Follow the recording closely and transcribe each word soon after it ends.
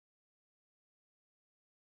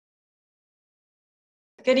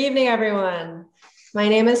Good evening, everyone. My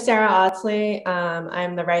name is Sarah Audsley.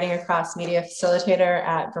 I'm the Writing Across Media Facilitator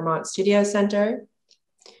at Vermont Studio Center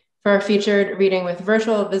for a featured reading with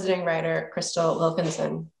virtual visiting writer, Crystal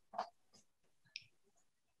Wilkinson.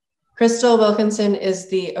 Crystal Wilkinson is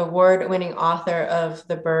the award-winning author of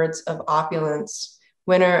The Birds of Opulence,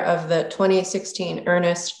 winner of the 2016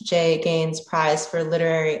 Ernest J. Gaines Prize for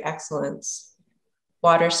Literary Excellence,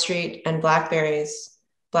 Street and Blackberries,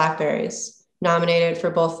 nominated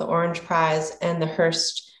for both the Orange Prize and the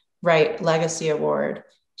Hearst Wright Legacy Award.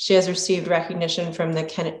 She has received recognition from the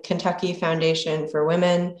Kentucky Foundation for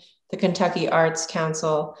Women, the Kentucky Arts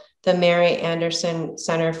Council, the Mary Anderson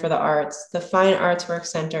Center for the Arts, the Fine Arts Work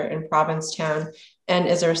Center in Provincetown, and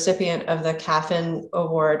is a recipient of the Chaffin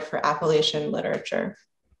Award for Appalachian Literature.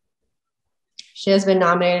 She has been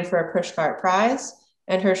nominated for a Pushcart Prize,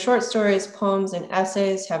 and her short stories, poems, and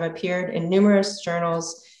essays have appeared in numerous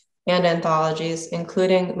journals and anthologies,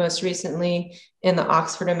 including most recently in the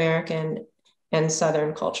Oxford American and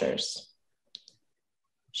Southern Cultures.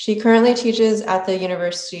 She currently teaches at the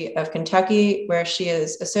University of Kentucky, where she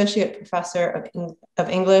is Associate Professor of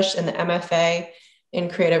English in the MFA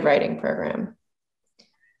in Creative Writing program.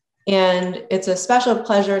 And it's a special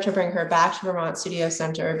pleasure to bring her back to Vermont Studio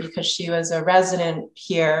Center because she was a resident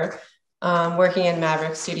here working in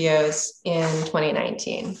Maverick Studios in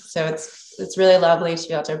 2019. So it's really lovely to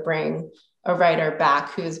be able to bring a writer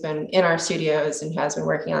back who's been in our studios and has been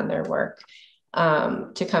working on their work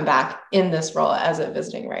to come back in this role as a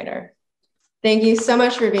visiting writer. Thank you so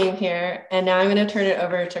much for being here. And now I'm going to turn it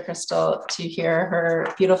over to Crystal to hear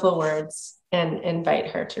her beautiful words and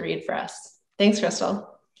invite her to read for us. Thanks, Crystal.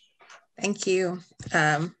 Thank you.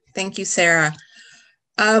 Thank you, Sarah.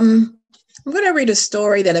 I'm going to read a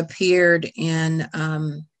story that appeared in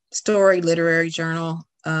Story Literary Journal.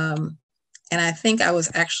 And I think I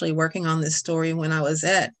was actually working on this story when I was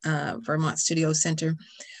at Vermont Studio Center.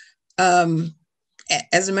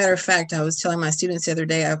 As a matter of fact, I was telling my students the other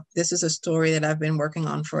day, this is a story that I've been working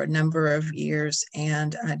on for a number of years.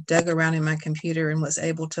 And I dug around in my computer and was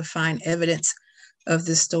able to find evidence of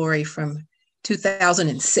this story from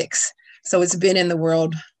 2006. So it's been in the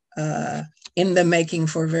world in the making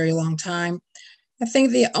for a very long time. I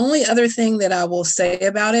think the only other thing that I will say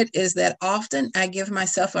about it is that often I give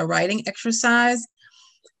myself a writing exercise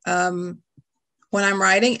when I'm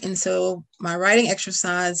writing. And so my writing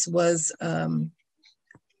exercise was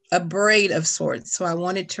a braid of sorts. So I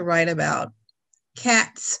wanted to write about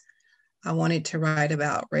cats. I wanted to write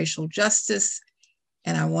about racial justice.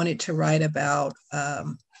 And I wanted to write about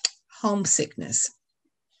homesickness.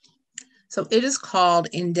 So it is called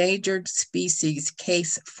Endangered Species,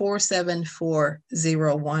 Case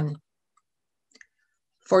 47401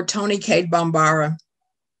 for Tony K. Bombara.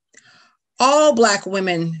 All Black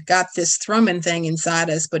women got this thrumming thing inside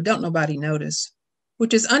us, but don't nobody notice,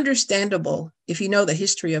 which is understandable if you know the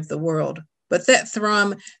history of the world. But that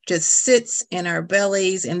thrum just sits in our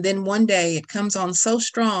bellies, and then one day it comes on so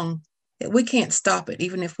strong that we can't stop it,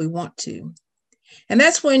 even if we want to. And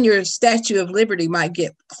that's when your Statue of Liberty might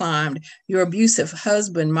get climbed. Your abusive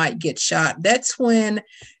husband might get shot. That's when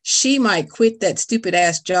she might quit that stupid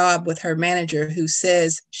ass job with her manager who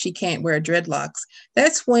says she can't wear dreadlocks.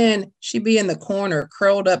 That's when she be in the corner,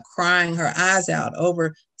 curled up, crying her eyes out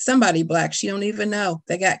over somebody Black she don't even know.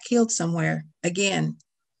 They got killed somewhere again,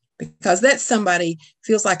 because that somebody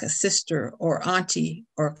feels like a sister or auntie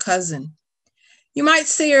or cousin. You might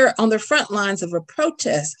see her on the front lines of a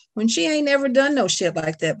protest when she ain't never done no shit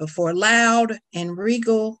like that before, loud and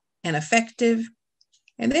regal and effective.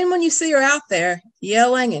 And then when you see her out there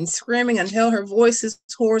yelling and screaming until her voice is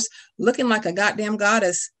hoarse, looking like a goddamn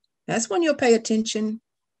goddess, that's when you'll pay attention,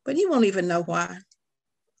 but you won't even know why.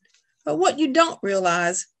 But what you don't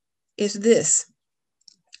realize is this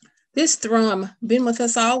thrum been with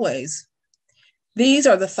us always. These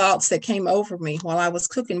are the thoughts that came over me while I was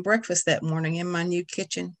cooking breakfast that morning in my new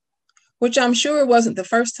kitchen, which I'm sure wasn't the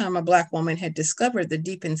first time a Black woman had discovered the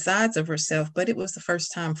deep insides of herself, but it was the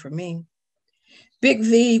first time for me. Big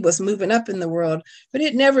V was moving up in the world, but it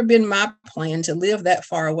had never been my plan to live that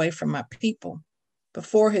far away from my people.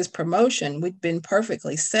 Before his promotion, we'd been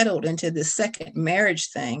perfectly settled into this second marriage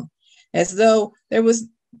thing, as though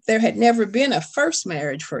there had never been a first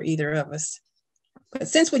marriage for either of us. But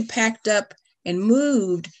since we'd packed up and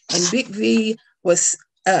moved, and Big V was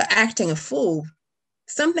acting a fool,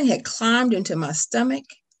 something had climbed into my stomach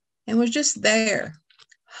and was just there,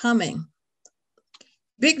 humming.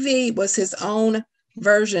 Big V was his own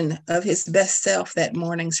version of his best self that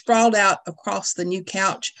morning, sprawled out across the new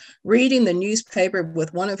couch, reading the newspaper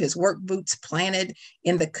with one of his work boots planted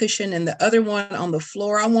in the cushion and the other one on the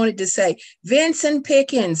floor. I wanted to say, Vincent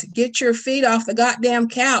Pickens, get your feet off the goddamn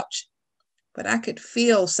couch. But I could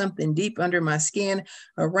feel something deep under my skin,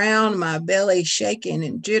 around my belly, shaking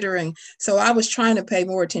and jittering. So I was trying to pay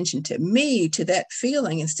more attention to me, to that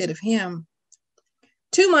feeling, instead of him.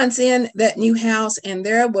 2 months in that new house, and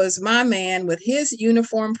there was my man with his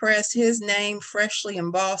uniform pressed, his name freshly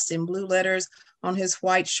embossed in blue letters on his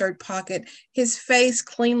white shirt pocket, his face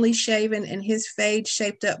cleanly shaven and his fade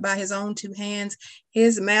shaped up by his own 2 hands,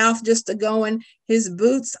 his mouth just a-going, his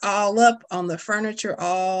boots all up on the furniture,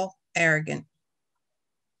 all arrogant.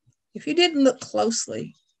 If you didn't look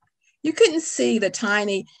closely, you couldn't see the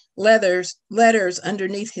tiny letters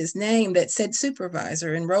underneath his name that said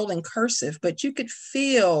supervisor in rolling cursive, but you could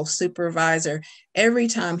feel supervisor every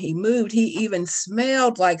time he moved. He even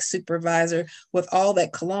smelled like supervisor with all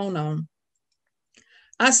that cologne on.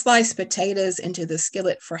 I sliced potatoes into the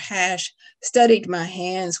skillet for hash, studied my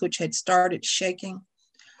hands, which had started shaking.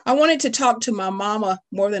 I wanted to talk to my mama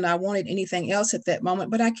more than I wanted anything else at that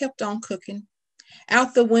moment, but I kept on cooking.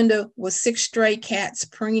 Out the window was 6 stray cats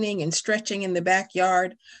preening and stretching in the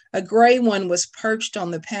backyard. A gray one was perched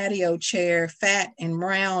on the patio chair, fat and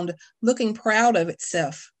round, looking proud of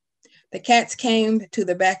itself. The cats came to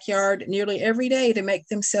the backyard nearly every day to make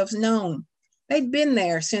themselves known. They'd been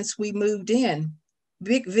there since we moved in.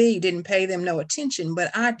 Big V didn't pay them no attention,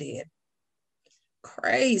 but I did.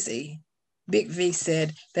 Crazy, Big V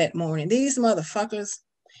said that morning. These motherfuckers.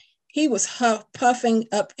 He was puffing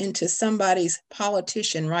up into somebody's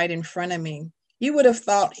politician right in front of me. You would have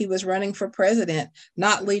thought he was running for president,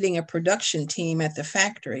 not leading a production team at the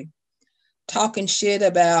factory. Talking shit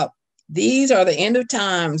about, these are the end of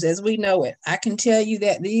times as we know it. I can tell you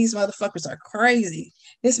that these motherfuckers are crazy.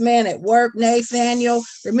 This man at work, Nathaniel,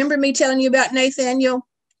 remember me telling you about Nathaniel?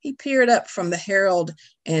 He peered up from the Herald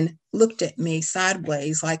and looked at me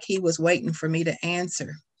sideways like he was waiting for me to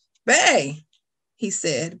answer. Bay, he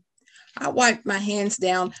said. I wiped my hands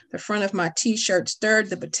down the front of my t-shirt, stirred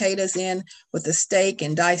the potatoes in with the steak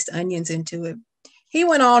and diced onions into it. He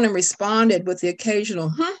went on and responded with the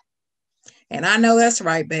occasional, and I know that's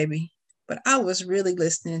right, baby. But I was really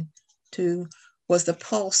listening to was the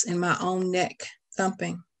pulse in my own neck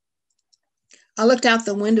thumping. I looked out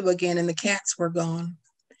the window again and the cats were gone.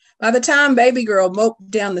 By the time baby girl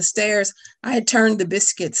moped down the stairs, I had turned the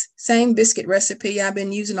biscuits, same biscuit recipe I've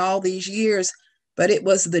been using all these years, but it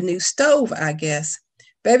was the new stove, I guess.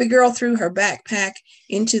 Baby girl threw her backpack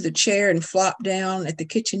into the chair and flopped down at the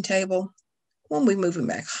kitchen table. When we moving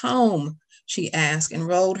back home, she asked, and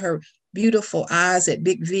rolled her beautiful eyes at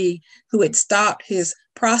Big V, who had stopped his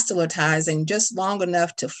proselytizing just long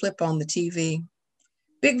enough to flip on the TV.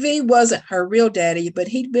 Big V wasn't her real daddy, but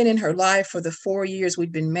he'd been in her life for the 4 years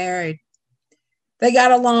we'd been married. They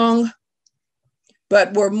got along,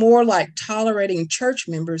 but were more like tolerating church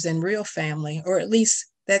members than real family, or at least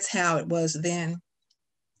that's how it was then.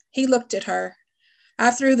 He looked at her.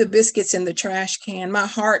 I threw the biscuits in the trash can. My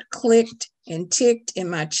heart clicked and ticked in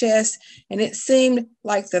my chest, and it seemed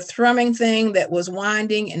like the thrumming thing that was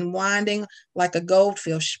winding and winding like a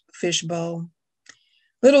goldfish bowl.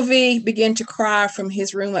 Little V began to cry from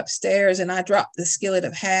his room upstairs, and I dropped the skillet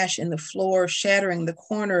of hash in the floor, shattering the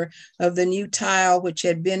corner of the new tile, which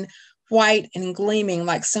had been white and gleaming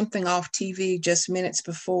like something off TV just minutes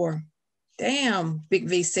before. Damn, Big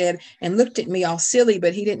V said, and looked at me all silly,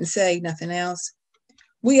 but he didn't say nothing else.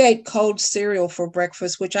 We ate cold cereal for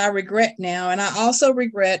breakfast, which I regret now, and I also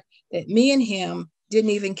regret that me and him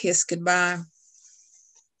didn't even kiss goodbye.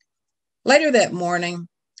 Later that morning,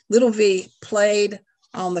 Little V played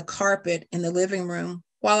on the carpet in the living room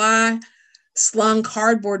while I slung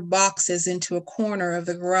cardboard boxes into a corner of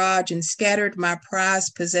the garage and scattered my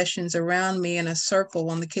prized possessions around me in a circle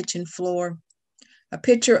on the kitchen floor. A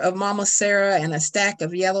picture of Mama Sarah and a stack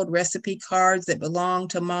of yellowed recipe cards that belonged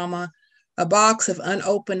to Mama, a box of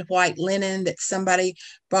unopened white linen that somebody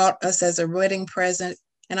bought us as a wedding present,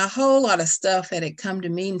 and a whole lot of stuff that had come to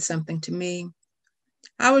mean something to me.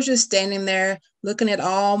 I was just standing there looking at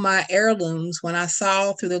all my heirlooms when I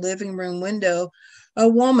saw through the living room window a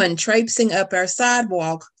woman traipsing up our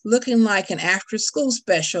sidewalk, looking like an after-school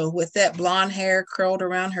special with that blonde hair curled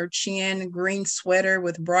around her chin, green sweater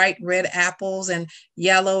with bright red apples and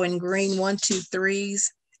yellow and green 1, 2, 3s,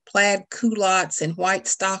 plaid culottes and white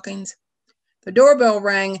stockings. The doorbell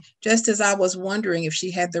rang just as I was wondering if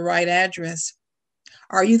she had the right address.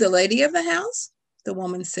 "Are you the lady of the house?" the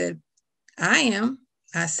woman said. "I am,"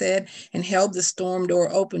 I said, and held the storm door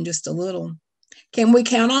open just a little. "Can we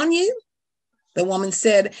count on you?" the woman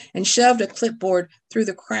said, and shoved a clipboard through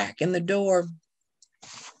the crack in the door.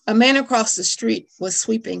 A man across the street was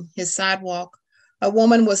sweeping his sidewalk. A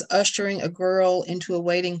woman was ushering a girl into a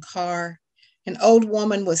waiting car. An old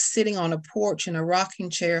woman was sitting on a porch in a rocking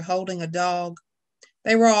chair holding a dog.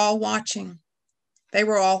 They were all watching. They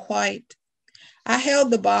were all white. I held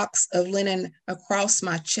the box of linen across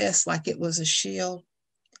my chest like it was a shield.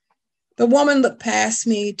 The woman looked past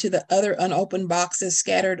me to the other unopened boxes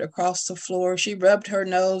scattered across the floor. She rubbed her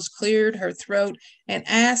nose, cleared her throat, and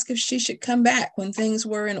asked if she should come back when things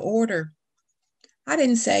were in order. I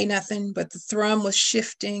didn't say nothing, but the thrum was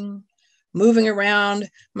shifting, moving around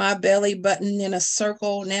my belly button in a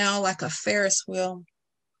circle now like a Ferris wheel.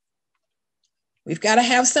 We've got to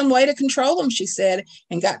have some way to control them, she said,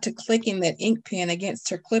 and got to clicking that ink pen against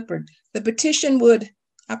her clipboard. The petition would,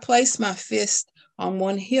 I placed my fist on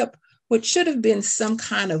one hip, which should have been some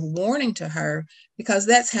kind of warning to her, because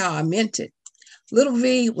that's how I meant it. Little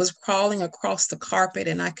V was crawling across the carpet,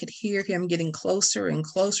 and I could hear him getting closer and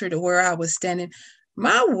closer to where I was standing.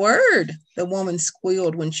 My word, the woman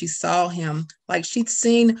squealed when she saw him, like she'd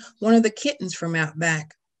seen one of the kittens from out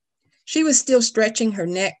back. She was still stretching her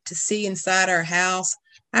neck to see inside our house.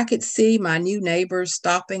 I could see my new neighbors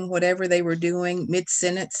stopping whatever they were doing,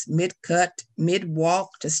 mid-sentence, mid-cut, mid-walk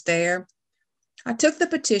to stare. I took the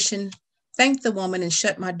petition, thanked the woman, and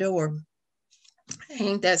shut my door.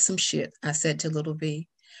 Ain't that some shit, I said to Little V.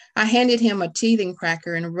 I handed him a teething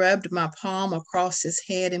cracker and rubbed my palm across his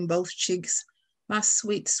head and both cheeks. My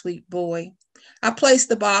sweet, sweet boy. I placed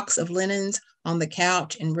the box of linens on the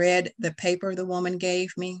couch and read the paper the woman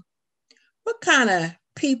gave me. What kind of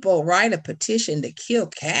people write a petition to kill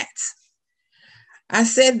cats? I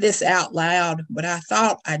said this out loud, but I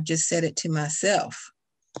thought I'd just said it to myself.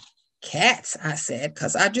 Cats, I said,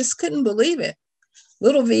 because I just couldn't believe it.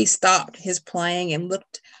 Little V stopped his playing and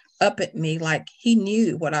looked up at me like he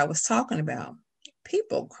knew what I was talking about.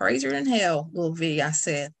 People crazier than hell, Little V, I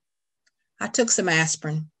said. I took some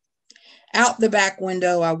aspirin. Out the back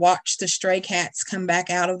window, I watched the stray cats come back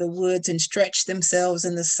out of the woods and stretch themselves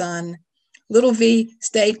in the sun. Little V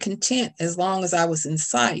stayed content as long as I was in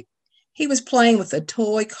sight. He was playing with a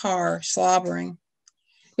toy car, slobbering.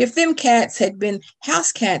 If them cats had been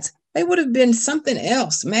house cats, they would have been something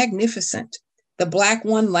else, magnificent. The black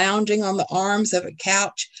one lounging on the arms of a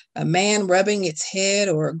couch, a man rubbing its head,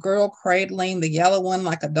 or a girl cradling the yellow one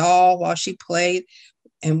like a doll while she played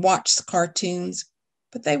and watched cartoons.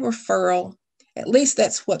 But they were feral. At least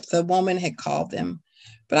that's what the woman had called them.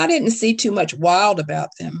 But I didn't see too much wild about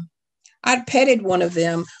them. I'd petted one of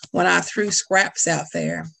them when I threw scraps out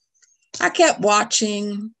there. I kept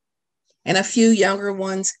watching, and a few younger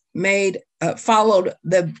ones followed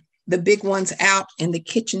the big ones out, and the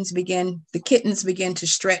kittens began to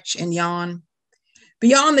stretch and yawn.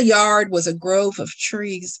 Beyond the yard was a grove of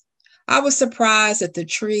trees. I was surprised that the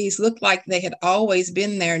trees looked like they had always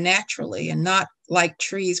been there naturally and not like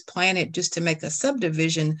trees planted just to make a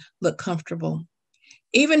subdivision look comfortable.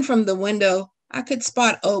 Even from the window, I could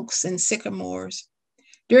spot oaks and sycamores.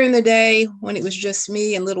 During the day, when it was just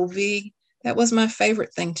me and Little V, that was my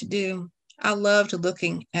favorite thing to do. I loved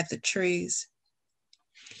looking at the trees.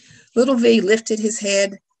 Little V lifted his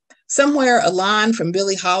head. Somewhere a line from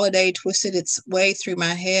Billie Holiday twisted its way through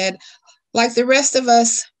my head. Like the rest of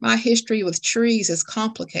us, my history with trees is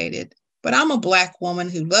complicated, but I'm a Black woman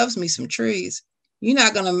who loves me some trees. You're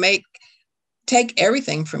not going to take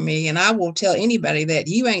everything from me, and I will tell anybody that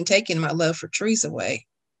you ain't taking my love for trees away.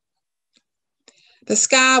 The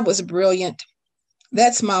sky was brilliant.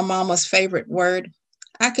 That's my mama's favorite word.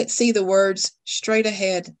 I could see the words straight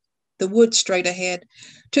ahead, the woods straight ahead.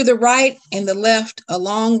 To the right and the left, a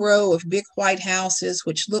long row of big white houses,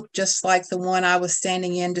 which looked just like the one I was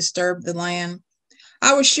standing in, disturbed the land.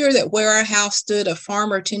 I was sure that where our house stood, a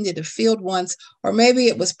farmer tended a field once, or maybe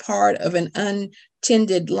it was part of an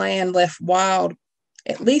untended land left wild.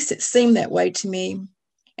 At least it seemed that way to me.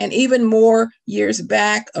 And even more years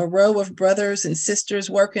back, a row of brothers and sisters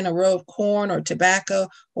working a row of corn or tobacco,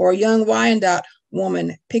 or a young Wyandotte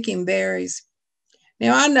woman picking berries.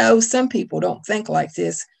 Now, I know some people don't think like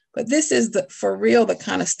this, but this is for real the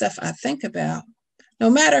kind of stuff I think about. No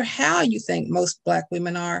matter how you think most Black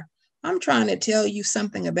women are, I'm trying to tell you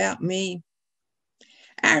something about me.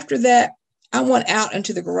 After that, I went out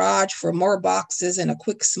into the garage for more boxes and a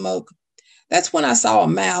quick smoke. That's when I saw a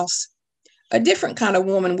mouse. A different kind of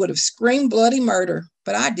woman would have screamed bloody murder,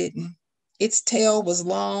 but I didn't. Its tail was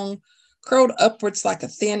long, curled upwards like a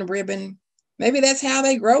thin ribbon. Maybe that's how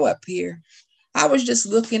they grow up here. I was just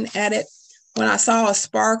looking at it when I saw a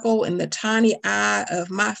sparkle in the tiny eye of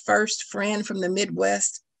my first friend from the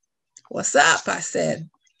Midwest. What's up? I said.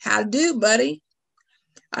 How do, buddy?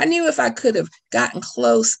 I knew if I could have gotten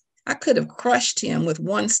close, I could have crushed him with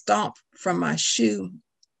one stomp from my shoe.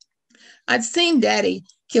 I'd seen Daddy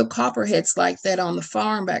kill copperheads like that on the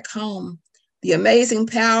farm back home. The amazing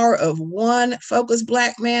power of one focused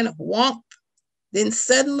black man, whomp. Then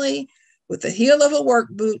suddenly, with the heel of a work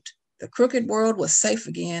boot, the crooked world was safe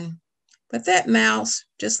again. But that mouse,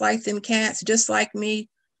 just like them cats, just like me,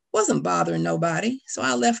 wasn't bothering nobody, so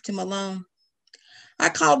I left him alone. I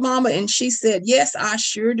called Mama and she said, yes, I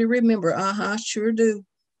sure do remember. Sure do.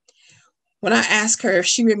 When I asked her if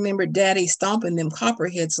she remembered Daddy stomping them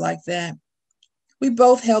copperheads like that, we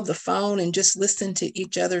both held the phone and just listened to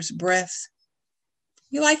each other's breaths.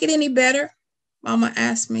 You like it any better? Mama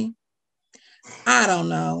asked me. I don't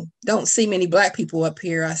know. Don't see many black people up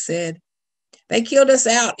here, I said. They killed us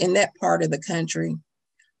out in that part of the country.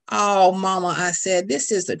 Oh, Mama, I said,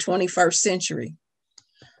 this is the 21st century.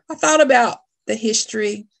 I thought about the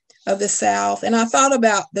history of the South, and I thought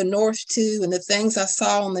about the North too, and the things I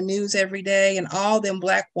saw on the news every day, and all them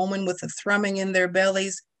black women with the thrumming in their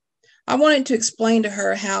bellies. I wanted to explain to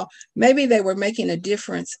her how maybe they were making a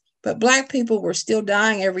difference, but black people were still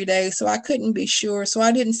dying every day, so I couldn't be sure, so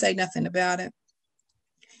I didn't say nothing about it.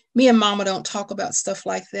 Me and Mama don't talk about stuff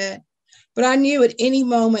like that, but I knew at any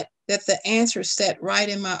moment that the answer sat right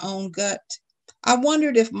in my own gut. I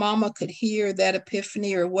wondered if Mama could hear that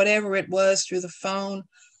epiphany or whatever it was through the phone,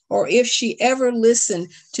 or if she ever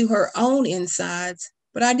listened to her own insides,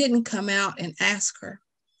 but I didn't come out and ask her.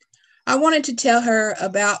 I wanted to tell her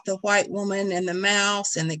about the white woman and the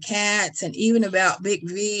mouse and the cats and even about Big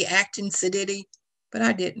V acting sedity, but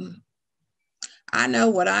I didn't. I know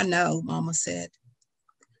what I know, Mama said.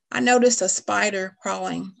 I noticed a spider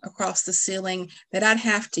crawling across the ceiling that I'd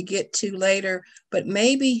have to get to later, but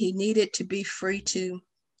maybe he needed to be free too.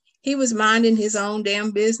 He was minding his own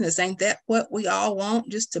damn business. Ain't that what we all want,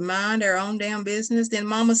 just to mind our own damn business? Then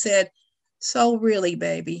Mama said, so really,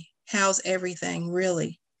 baby, how's everything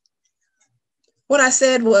really? What I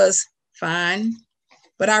said was, fine,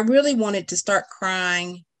 but I really wanted to start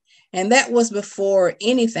crying, and that was before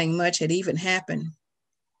anything much had even happened.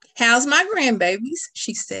 How's my grandbabies?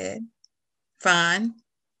 She said. Fine.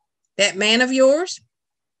 That man of yours?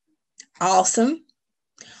 Awesome.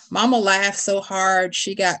 Mama laughed so hard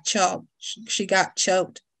she got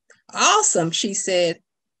choked. Awesome, she said.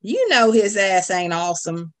 You know his ass ain't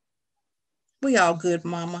awesome. We all good,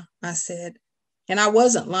 Mama, I said. And I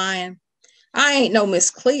wasn't lying. I ain't no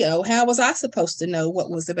Miss Cleo. How was I supposed to know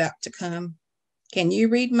what was about to come? Can you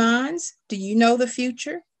read minds? Do you know the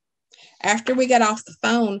future? After we got off the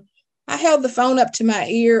phone, I held the phone up to my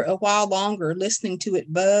ear a while longer, listening to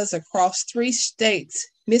it buzz across 3 states,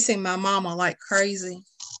 missing my Mama like crazy.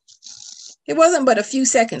 It wasn't but a few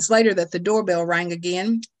seconds later that the doorbell rang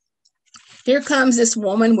again. Here comes this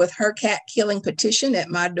woman with her cat-killing petition at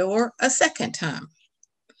my door a second time.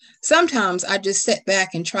 Sometimes I just sit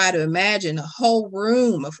back and try to imagine a whole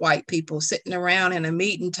room of white people sitting around in a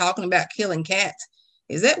meeting talking about killing cats.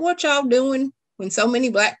 Is that what y'all doing when so many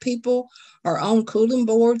black people are on cooling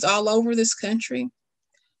boards all over this country?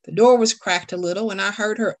 The door was cracked a little and I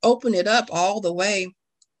heard her open it up all the way.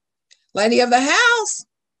 Lady of the house,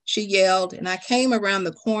 she yelled, and I came around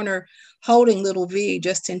the corner holding little V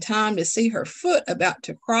just in time to see her foot about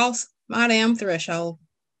to cross my damn threshold.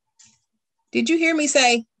 Did you hear me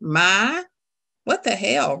say, my? What the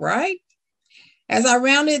hell, right? As I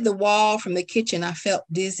rounded the wall from the kitchen, I felt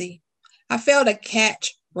dizzy. I felt a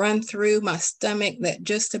catch run through my stomach that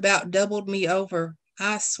just about doubled me over.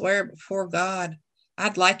 I swear before God,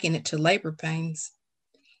 I'd liken it to labor pains.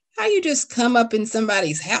 How you just come up in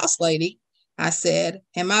somebody's house, lady? I said,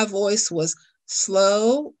 and my voice was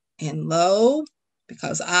slow and low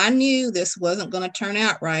because I knew this wasn't going to turn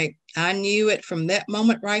out right. I knew it from that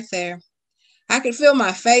moment right there. I could feel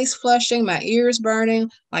my face flushing, my ears burning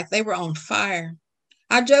like they were on fire.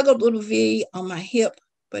 I juggled little V on my hip,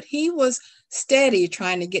 but he was steady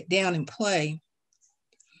trying to get down and play.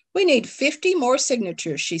 We need 50 more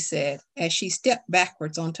signatures, she said, as she stepped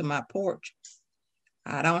backwards onto my porch.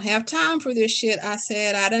 I don't have time for this shit, I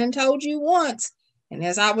said. I done told you once. And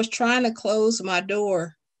as I was trying to close my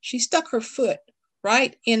door, she stuck her foot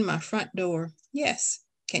right in my front door. Yes,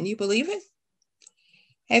 can you believe it?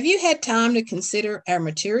 Have you had time to consider our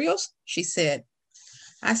materials? She said.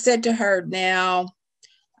 I said to her, now,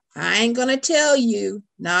 I ain't going to tell you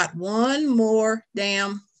not one more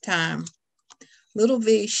damn time. Little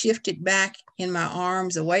V shifted back in my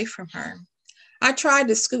arms away from her. I tried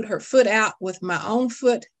to scoot her foot out with my own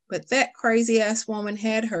foot, but that crazy-ass woman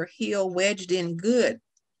had her heel wedged in good.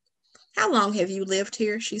 How long have you lived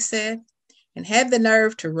here? She said. and had the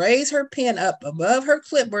nerve to raise her pen up above her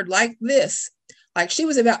clipboard like this, like she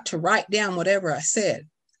was about to write down whatever I said.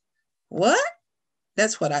 What?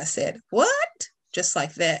 That's what I said. What? Just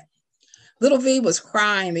like that. Little V was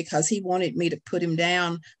crying because he wanted me to put him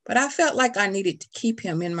down, but I felt like I needed to keep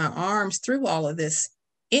him in my arms through all of this.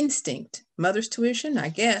 Instinct. Mother's tuition, I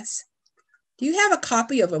guess. Do you have a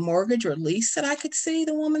copy of a mortgage or lease that I could see?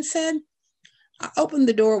 The woman said. I opened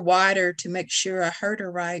the door wider to make sure I heard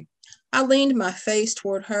her right. I leaned my face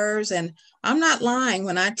toward hers, and I'm not lying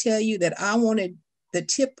when I tell you that I wanted the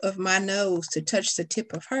tip of my nose to touch the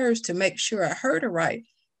tip of hers to make sure I heard her right.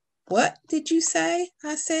 What did you say?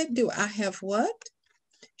 I said. Do I have what?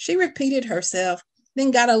 She repeated herself,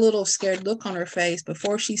 then got a little scared look on her face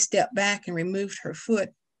before she stepped back and removed her foot.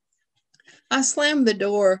 I slammed the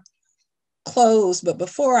door closed, but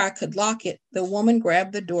before I could lock it, the woman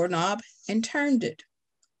grabbed the doorknob and turned it.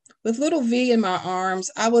 With little V in my arms,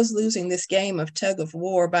 I was losing this game of tug of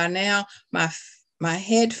war. By now, my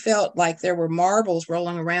head felt like there were marbles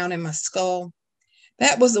rolling around in my skull.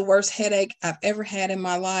 That was the worst headache I've ever had in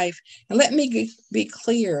my life. And let me be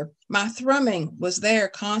clear, my thrumming was there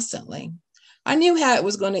constantly. I knew how it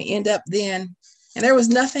was going to end up then, and there was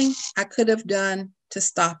nothing I could have done to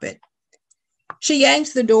stop it. She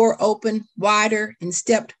yanked the door open wider and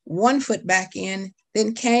stepped one foot back in.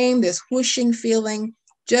 Then came this whooshing feeling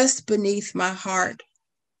just beneath my heart.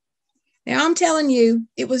 Now, I'm telling you,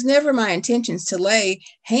 it was never my intentions to lay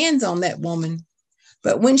hands on that woman.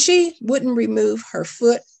 But when she wouldn't remove her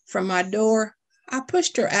foot from my door, I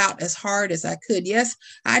pushed her out as hard as I could. Yes,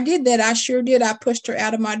 I did that. I sure did. I pushed her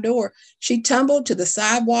out of my door. She tumbled to the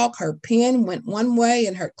sidewalk. Her pen went one way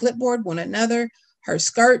and her clipboard went another. Her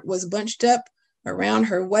skirt was bunched up around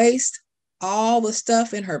her waist. All the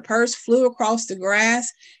stuff in her purse flew across the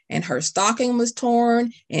grass, and her stocking was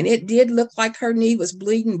torn, and it did look like her knee was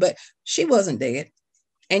bleeding, but she wasn't dead.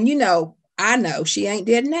 And I know she ain't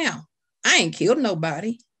dead now. I ain't killed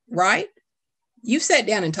nobody, right? You sat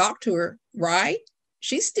down and talked to her, right?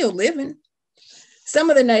 She's still living. Some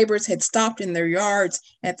of the neighbors had stopped in their yards,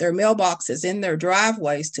 at their mailboxes, in their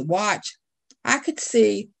driveways to watch. I could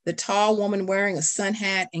see the tall woman wearing a sun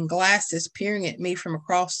hat and glasses peering at me from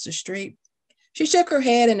across the street. She shook her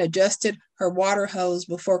head and adjusted her water hose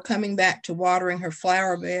before coming back to watering her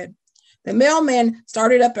flower bed. The mailman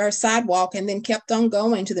started up our sidewalk and then kept on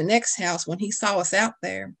going to the next house when he saw us out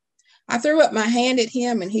there. I threw up my hand at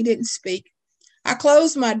him and he didn't speak. I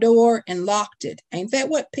closed my door and locked it. Ain't that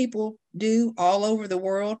what people do all over the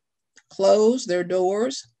world? Close their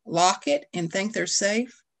doors, lock it, and think they're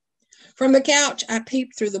safe? From the couch, I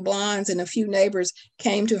peeped through the blinds, and a few neighbors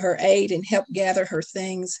came to her aid and helped gather her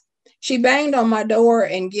things. She banged on my door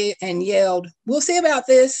and yelled, "We'll see about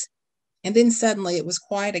this." And then suddenly it was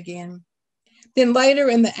quiet again. Then later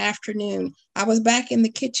in the afternoon, I was back in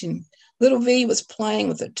the kitchen. Little V was playing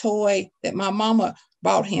with a toy that my mama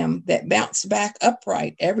bought him that bounced back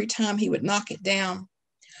upright every time he would knock it down.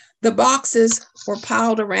 The boxes were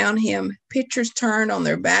piled around him, pictures turned on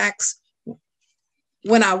their backs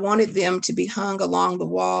when I wanted them to be hung along the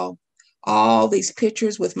wall. All these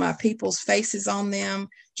pictures with my people's faces on them,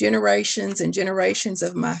 generations and generations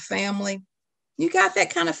of my family. You got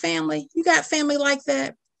that kind of family? You got family like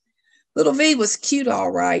that? Little V was cute,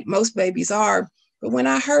 all right. Most babies are. But when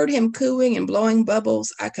I heard him cooing and blowing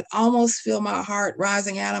bubbles, I could almost feel my heart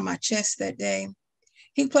rising out of my chest that day.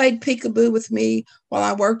 He played peekaboo with me while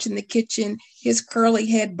I worked in the kitchen, his curly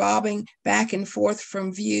head bobbing back and forth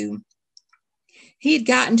from view. He had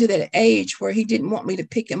gotten to that age where he didn't want me to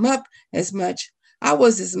pick him up as much. I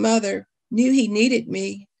was his mother, knew he needed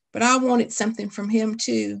me, but I wanted something from him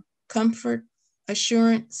too. Comfort,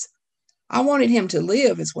 assurance. I wanted him to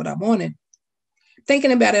live is what I wanted.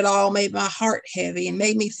 Thinking about it all made my heart heavy and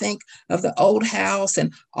made me think of the old house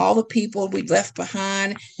and all the people we'd left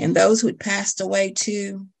behind and those who had passed away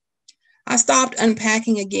too. I stopped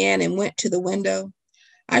unpacking again and went to the window.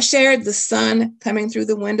 I shared the sun coming through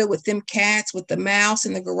the window with them cats, with the mouse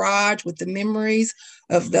in the garage, with the memories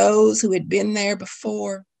of those who had been there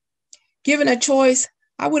before. Given a choice,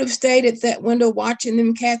 I would have stayed at that window watching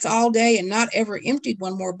them cats all day and not ever emptied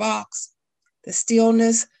one more box. The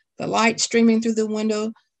stillness, the light streaming through the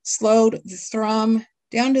window slowed the thrum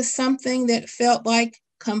down to something that felt like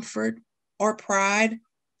comfort or pride.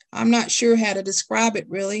 I'm not sure how to describe it,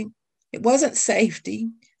 really. It wasn't safety.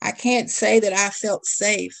 I can't say that I felt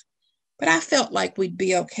safe, but I felt like we'd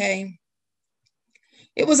be okay.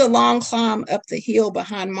 It was a long climb up the hill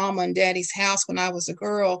behind Mama and Daddy's house when I was a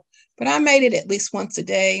girl, but I made it at least once a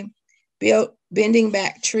day, bending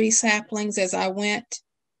back tree saplings as I went.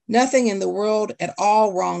 Nothing in the world at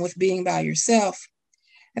all wrong with being by yourself.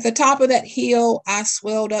 At the top of that hill, I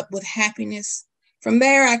swelled up with happiness. From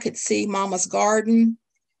there, I could see Mama's garden,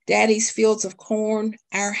 Daddy's fields of corn,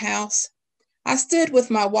 our house. I stood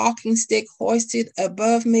with my walking stick hoisted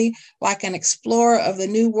above me like an explorer of the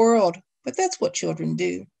new world, but that's what children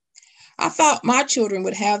do. I thought my children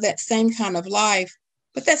would have that same kind of life,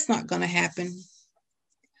 but that's not going to happen.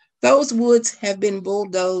 Those woods have been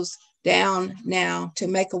bulldozed down now to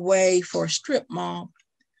make a way for a strip mall.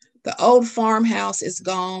 The old farmhouse is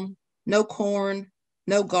gone, no corn,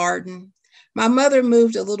 no garden. My mother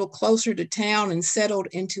moved a little closer to town and settled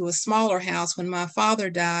into a smaller house when my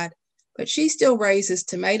father died, but she still raises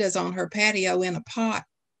tomatoes on her patio in a pot.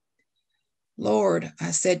 Lord,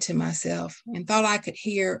 I said to myself, and thought I could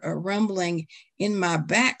hear a rumbling in my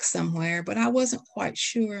back somewhere, but I wasn't quite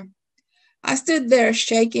sure. I stood there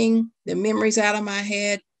shaking the memories out of my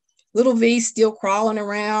head, little V still crawling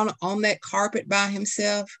around on that carpet by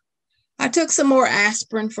himself. I took some more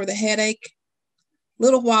aspirin for the headache. A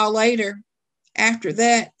little while later, after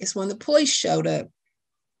that, is when the police showed up.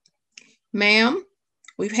 Ma'am,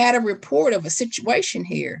 we've had a report of a situation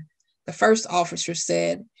here, the first officer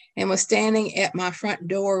said, and was standing at my front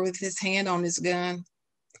door with his hand on his gun.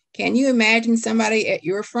 Can you imagine somebody at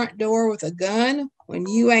your front door with a gun when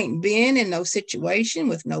you ain't been in no situation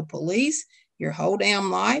with no police your whole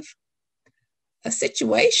damn life? A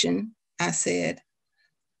situation, I said.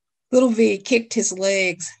 Little V kicked his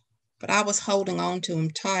legs, but I was holding on to him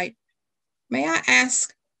tight. May I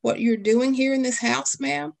ask what you're doing here in this house,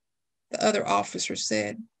 ma'am? The other officer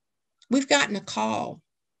said. We've gotten a call.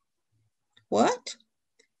 What?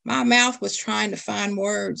 My mouth was trying to find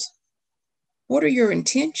words. What are your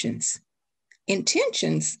intentions?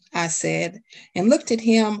 Intentions, I said, and looked at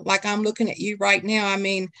him like I'm looking at you right now. I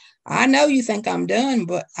mean, I know you think I'm done,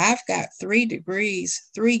 but I've got 3 degrees,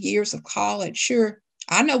 3 years of college. Sure,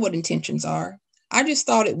 I know what intentions are. I just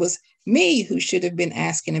thought it was me who should have been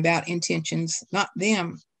asking about intentions, not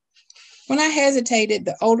them. When I hesitated,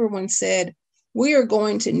 the older one said, we are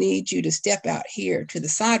going to need you to step out here to the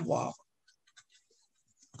sidewalk.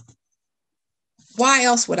 Why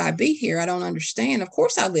else would I be here? I don't understand. Of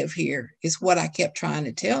course I live here, is what I kept trying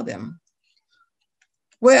to tell them.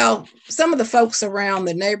 Well, some of the folks around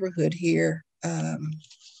the neighborhood here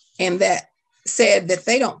and that said that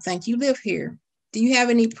they don't think you live here. Do you have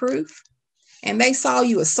any proof? And they saw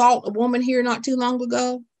you assault a woman here not too long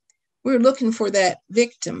ago. We're looking for that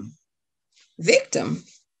victim. Victim?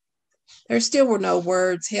 There still were no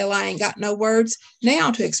words. Hell, I ain't got no words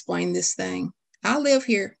now to explain this thing. I live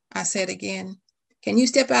here, I said again. Can you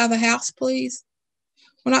step out of the house, please?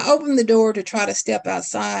 When I opened the door to try to step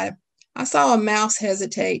outside, I saw a mouse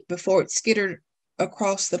hesitate before it skittered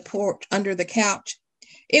across the porch under the couch.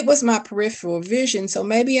 It was my peripheral vision, so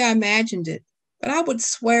maybe I imagined it, but I would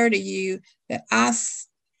swear to you that I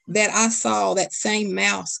saw that same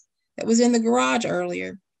mouse that was in the garage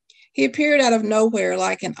earlier. He appeared out of nowhere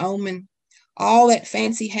like an omen. All that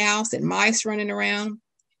fancy house and mice running around.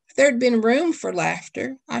 If there'd been room for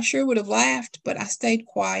laughter, I sure would have laughed, but I stayed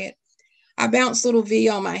quiet. I bounced little V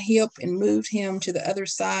on my hip and moved him to the other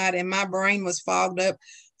side, and my brain was fogged up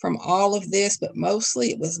from all of this, but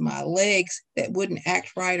mostly it was my legs that wouldn't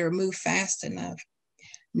act right or move fast enough.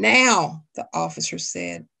 Now, the officer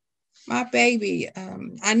said, my baby,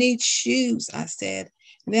 I need shoes, I said,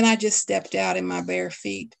 and then I just stepped out in my bare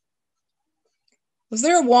feet. Was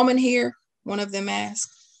there a woman here? One of them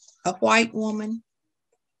asked. A white woman?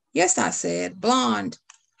 Yes, I said, blonde,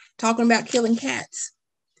 talking about killing cats.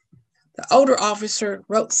 The older officer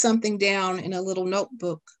wrote something down in a little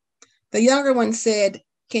notebook. The younger one said,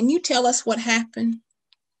 can you tell us what happened?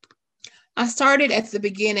 I started at the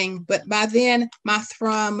beginning, but by then my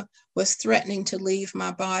thrum was threatening to leave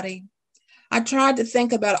my body. I tried to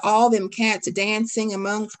think about all them cats dancing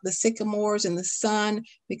among the sycamores in the sun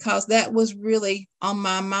because that was really on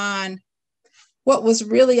my mind. What was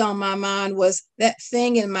really on my mind was that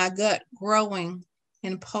thing in my gut growing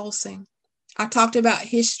and pulsing. I talked about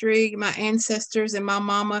history, my ancestors and my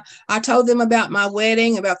mama. I told them about my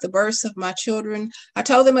wedding, about the births of my children. I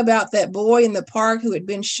told them about that boy in the park who had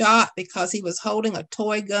been shot because he was holding a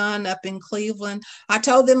toy gun up in Cleveland. I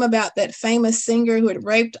told them about that famous singer who had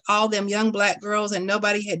raped all them young Black girls and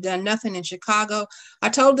nobody had done nothing in Chicago. I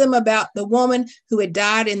told them about the woman who had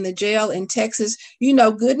died in the jail in Texas. You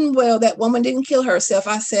know good and well that woman didn't kill herself.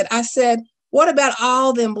 I said, what about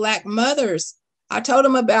all them Black mothers? I told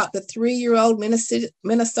him about the 3-year-old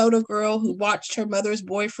Minnesota girl who watched her mother's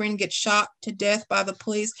boyfriend get shot to death by the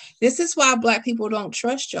police. This is why Black people don't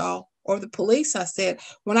trust y'all or the police, I said.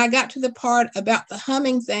 When I got to the part about the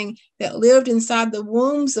humming thing that lived inside the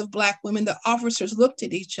wombs of Black women, the officers looked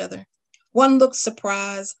at each other. One looked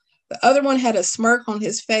surprised. The other one had a smirk on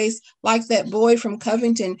his face like that boy from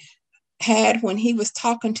Covington had when he was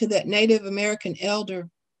talking to that Native American elder.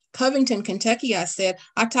 Covington, Kentucky, I said.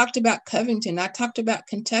 I talked about Covington. I talked about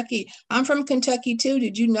Kentucky. I'm from Kentucky too.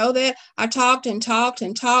 Did you know that? I talked and talked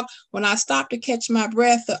and talked. When I stopped to catch my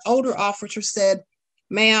breath, the older officer said,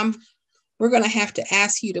 "Ma'am, we're going to have to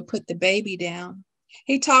ask you to put the baby down."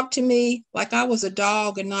 He talked to me like I was a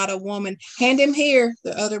dog and not a woman. "Hand him here,"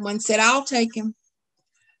 the other one said. "I'll take him."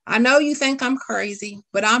 I know you think I'm crazy,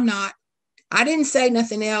 but I'm not. I didn't say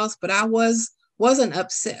nothing else, but I wasn't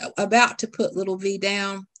upset about to put little V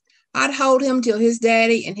down. I'd hold him till his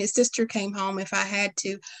daddy and his sister came home if I had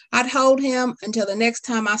to. I'd hold him until the next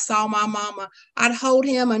time I saw my mama. I'd hold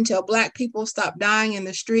him until Black people stopped dying in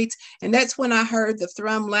the streets. And that's when I heard the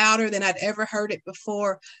thrum louder than I'd ever heard it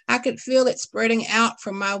before. I could feel it spreading out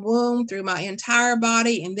from my womb through my entire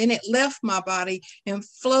body, and then it left my body and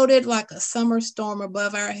floated like a summer storm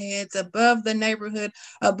above our heads, above the neighborhood,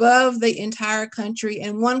 above the entire country.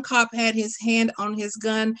 And one cop had his hand on his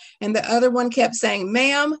gun, and the other one kept saying,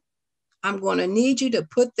 "Ma'am, I'm going to need you to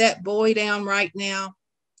put that boy down right now."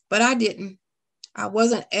 But I didn't. I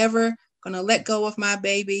wasn't ever going to let go of my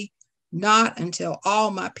baby, not until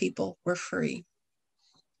all my people were free.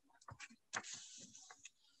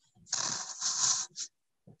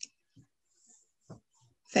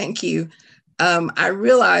 Thank you. I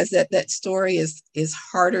realize that that story is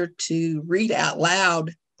harder to read out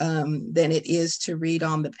loud than it is to read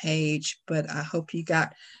on the page, but I hope you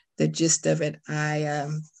got the gist of it. I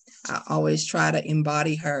always try to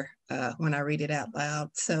embody her when I read it out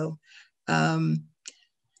loud. So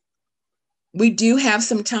we do have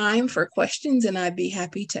some time for questions, and I'd be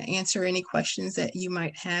happy to answer any questions that you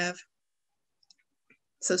might have.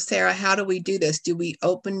 So Sarah, how do we do this? Do we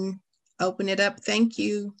open it up? Thank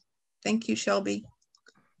you. Thank you, Shelby.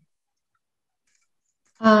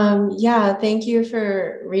 Yeah, thank you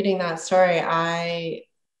for reading that story.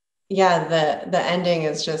 The ending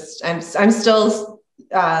is just, I'm still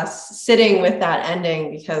sitting with that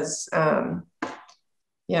ending because,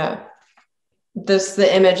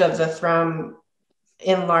 the image of the thrum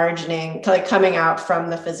enlarging, like coming out from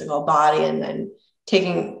the physical body and then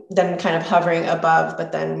kind of hovering above,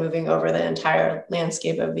 but then moving over the entire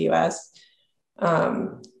landscape of the US.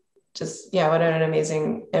 What an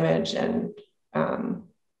amazing image. And I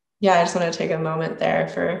just want to take a moment there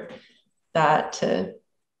for that to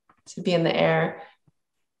be in the air.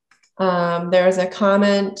 There was a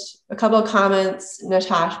couple of comments.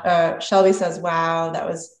 Shelby says, "Wow, that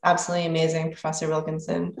was absolutely amazing, Professor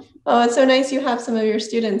Wilkinson." Oh, it's so nice you have some of your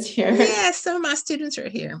students here. Yeah, some of my students are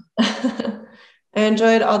here. I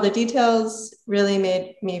enjoyed all the details, really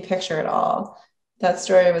made me picture it all. That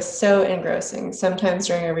story was so engrossing. Sometimes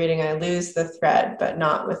during a reading, I lose the thread, but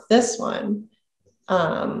not with this one.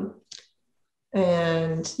 You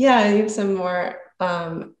have some more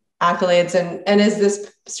accolades, and is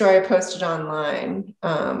this story posted online?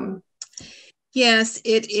 Yes,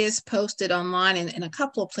 it is posted online in a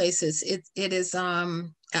couple of places. It is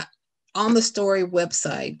on the story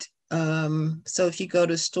website. So if you go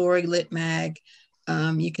to Story Lit Mag,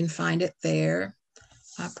 you can find it there.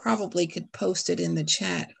 I probably could post it in the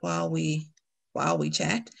chat while we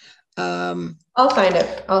chat. I'll find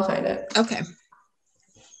it. Okay.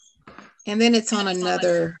 And then it's on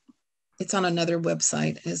another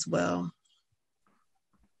website as well.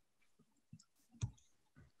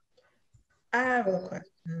 I have a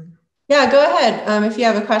question. Yeah, go ahead. If you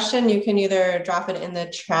have a question, you can either drop it in the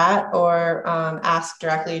chat or ask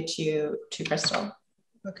directly to Crystal.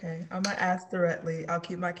 Okay, I'm gonna ask directly. I'll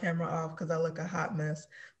keep my camera off because I look a hot mess.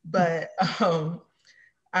 But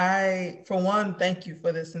I, for one, thank you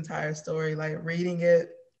for this entire story. Like reading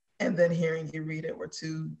it and then hearing you read it were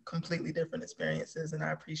two completely different experiences, and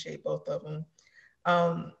I appreciate both of them.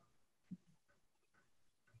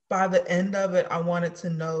 By the end of it, I wanted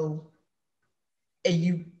to know, and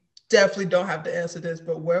you definitely don't have to answer this,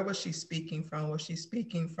 but where was she speaking from? Was she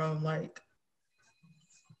speaking from like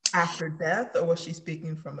after death, or was she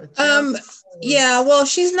speaking from a jail? Yeah, well,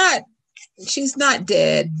 she's not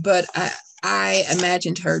dead, but I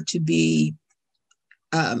imagined her to be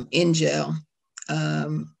in jail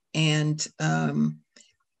and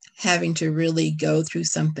having to really go through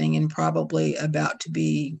something and probably about to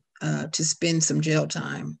be to spend some jail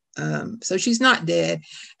time. So she's not dead,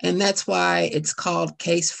 and that's why it's called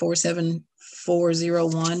Case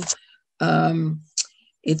 47401.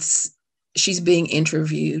 She's being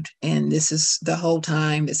interviewed, and this is the whole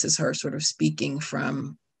time. This is her sort of speaking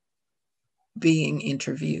from being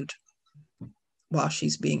interviewed while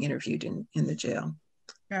she's being interviewed in the jail.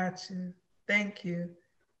 Gotcha. Thank you.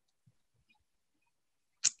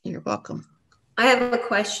 You're welcome. I have a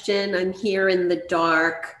question. I'm here in the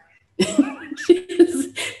dark. Can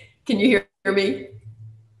you hear me?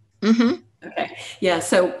 Mm-hmm. Okay. Yeah.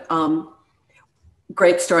 So,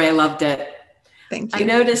 great story. I loved it. Thank you. I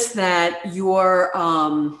noticed that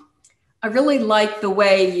I really like the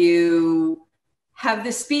way you have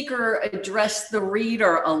the speaker address the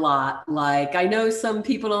reader a lot. Like, I know some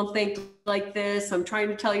people don't think like this. I'm trying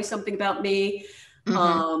to tell you something about me.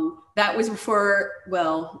 Mm-hmm. That was before,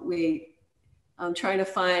 I'm trying to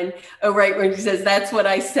find, oh, right, when he says, that's what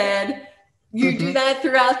I said. You do that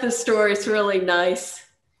throughout the story. It's really nice.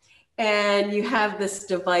 And you have this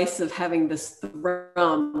device of having this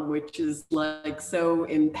thrum, which is like so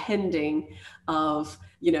impending of,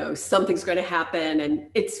 something's going to happen. And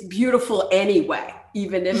it's beautiful anyway,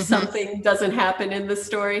 even if something doesn't happen in the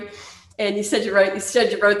story. And you said you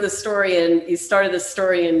wrote this story and you started this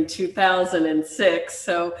story in 2006.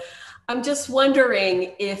 So I'm just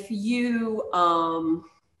wondering if you,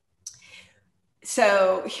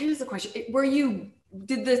 so here's the question.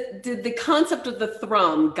 Did the concept of the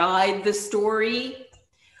thrum guide the story?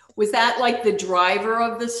 Was that like the driver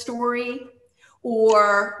of the story?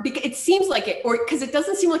 Or because it seems like it, or because it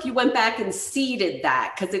doesn't seem like you went back and seeded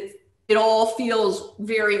that, because it all feels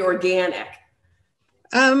very organic.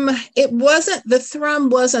 It wasn't, the thrum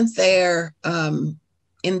wasn't there in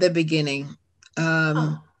the beginning.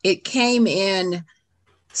 It came in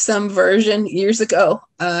some version years ago.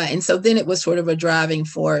 And so then it was sort of a driving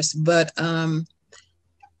force. But, and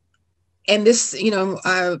this,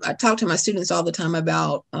 I talk to my students all the time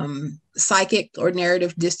about psychic or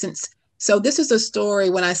narrative distance. So this is a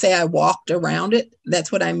story, when I say I walked around it,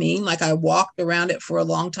 that's what I mean. Like, I walked around it for a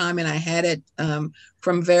long time, and I had it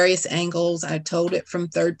from various angles. I told it from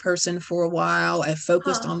third person for a while. I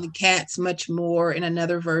focused on the cats much more in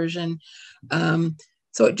another version.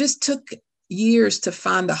 So it just took years to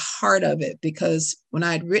find the heart of it, because when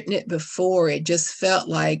I'd written it before, it just felt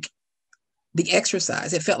like the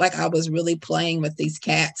exercise. It felt like I was really playing with these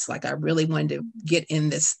cats. Like, I really wanted to get in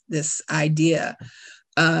this idea.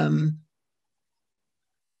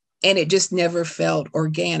 And it just never felt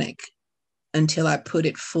organic until I put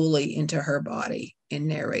it fully into her body and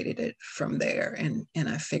narrated it from there. And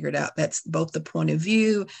I figured out that's both the point of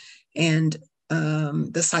view and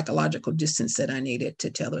the psychological distance that I needed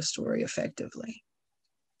to tell a story effectively.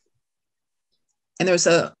 And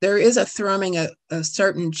there is a thrumming, a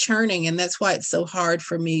certain churning, and that's why it's so hard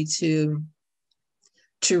for me to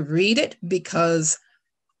read it, because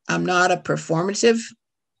I'm not a performative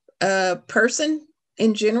person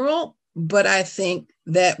in general. But I think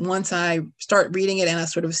that once I start reading it and I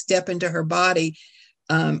sort of step into her body,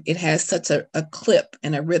 it has such a clip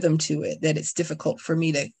and a rhythm to it that it's difficult for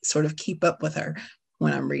me to sort of keep up with her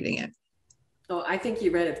when I'm reading it. Oh, I think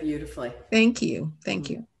you read it beautifully. Thank you. Thank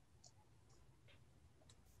you.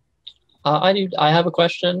 I have a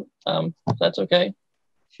question, if that's okay.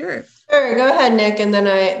 Sure. Sure, go ahead, Nick. And then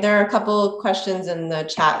there are a couple of questions in the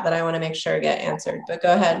chat that I want to make sure get answered, but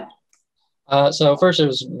go ahead. So first, it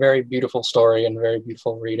was a very beautiful story and very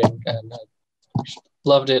beautiful reading, and I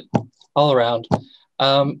loved it all around.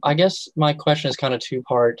 I guess my question is kind of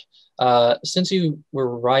two-part. Since you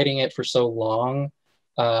were writing it for so long,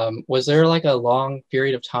 was there like a long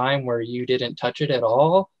period of time where you didn't touch it at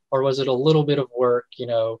all? Or was it a little bit of work,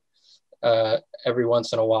 every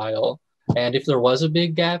once in a while? And if there was a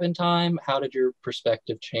big gap in time, how did your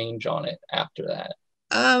perspective change on it after that?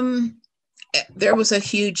 There was a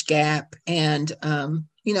huge gap, and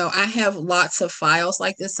I have lots of files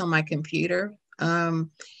like this on my computer, and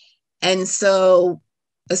so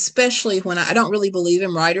especially when I don't really believe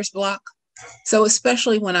in writer's block, so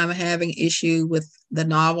especially when I'm having issue with the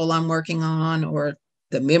novel I'm working on or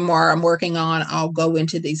the memoir I'm working on, I'll go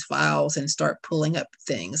into these files and start pulling up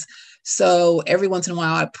things. So every once in a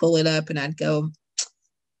while I'd pull it up and I'd go,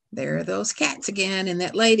 there are those cats again, and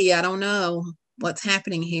that lady, I don't know what's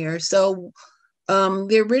happening here. So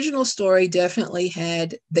the original story definitely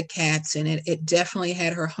had the cats in it. It definitely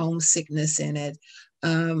had her homesickness in it.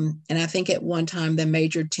 And I think at one time the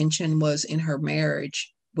major tension was in her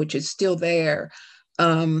marriage, which is still there.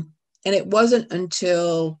 And it wasn't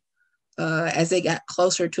until as they got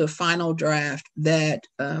closer to a final draft that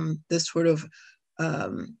this sort of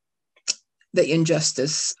the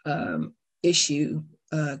injustice issue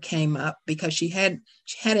came up, because she had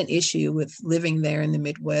an issue with living there in the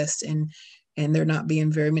Midwest and there not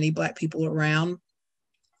being very many Black people around.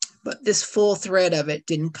 But this full thread of it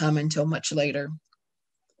didn't come until much later.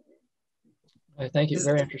 Thank you.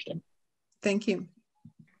 Very interesting. Thank you.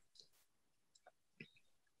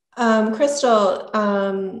 Crystal,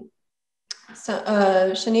 So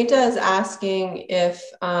Shanita is asking if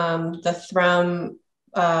the thrum,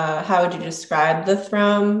 how would you describe the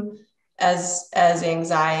thrum, as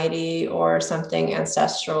anxiety or something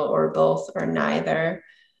ancestral, or both or neither?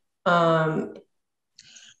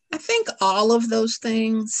 I think all of those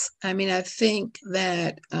things. I mean, I think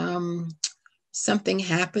that something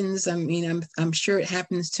happens. I mean, I'm sure it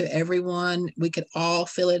happens to everyone. We could all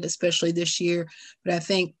feel it, especially this year. But I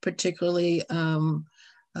think particularly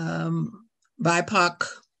BIPOC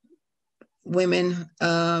women,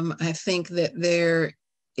 I think that there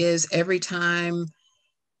is, every time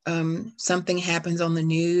something happens on the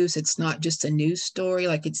news, it's not just a news story,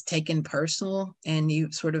 like it's taken personal, and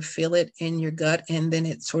you sort of feel it in your gut, and then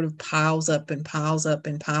it sort of piles up and piles up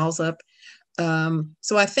and piles up.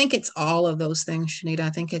 So I think it's all of those things, Shanita. I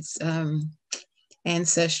think it's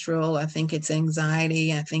ancestral. I think it's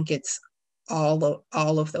anxiety. I think it's all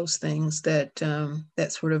of those things that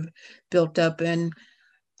that sort of built up. And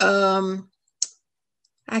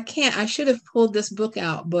I should have pulled this book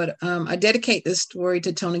out, but I dedicate this story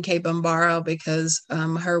to Toni K. Bambara because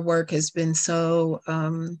her work has been so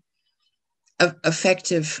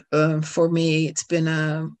effective for me. It's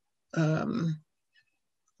been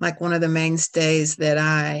like one of the mainstays that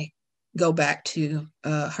I go back to,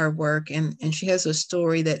 her work. And she has a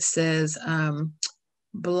story that says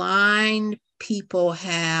blind people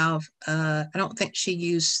have, I don't think she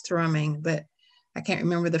used thrumming, but I can't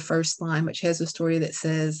remember the first line, but she has a story that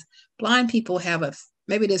says, blind people have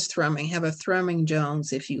maybe it is thrumming, have a thrumming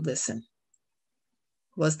Jones if you listen,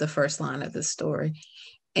 was the first line of the story.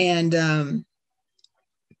 And then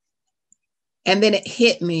it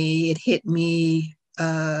hit me,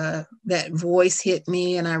 that voice hit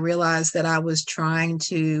me, and I realized that I was trying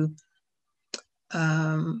to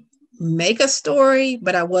make a story,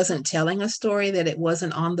 but I wasn't telling a story, that it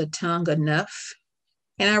wasn't on the tongue enough.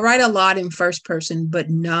 And I write a lot in first person, but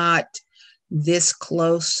not this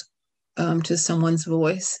close to someone's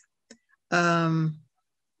voice. So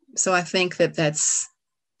I think that that's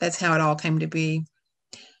how it all came to be.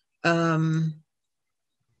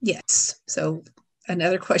 Yes. So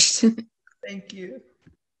another question. Thank you.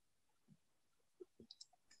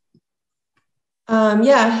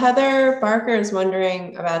 Yeah, Heather Barker is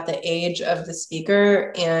wondering about the age of the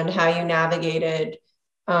speaker and how you navigated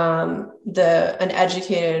an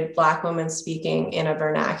educated Black woman speaking in a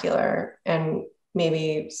vernacular, and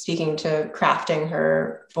maybe speaking to crafting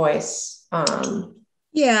her voice.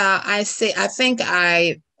 Yeah, I think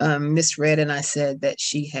I misread, and I said that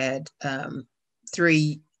she had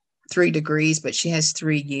three degrees, but she has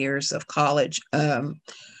 3 years of college.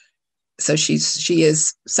 So she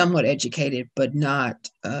is somewhat educated, but not.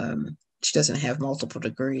 She doesn't have multiple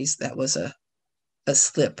degrees. That was a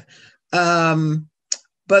slip.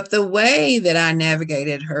 But the way that I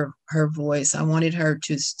navigated her voice, I wanted her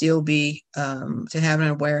to still be to have an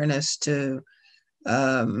awareness to.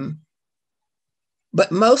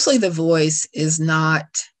 But mostly the voice is not.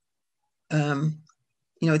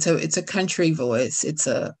 It's a country voice. It's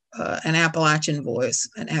an Appalachian voice,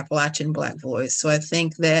 an Appalachian Black voice. So I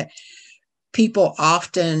think that people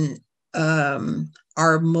often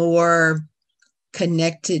are more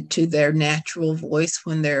connected to their natural voice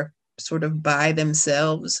when they're sort of by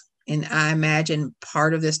themselves. And I imagine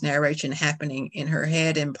part of this narration happening in her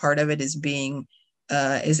head, and part of it is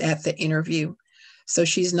is at the interview. So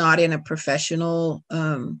she's not in a professional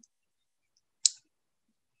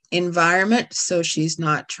environment. So she's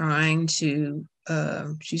not trying to,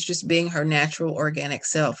 she's just being her natural organic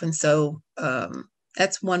self. And so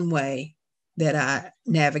that's one way that I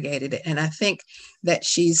navigated it. And I think that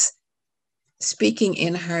she's speaking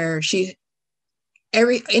in her,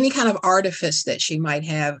 any kind of artifice that she might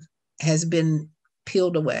have has been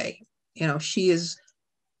peeled away. She is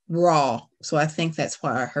raw. So I think that's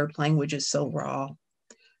why her language is so raw.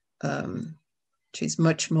 She's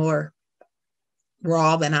much more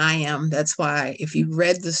raw than I am. That's why if you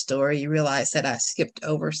read the story, you realize that I skipped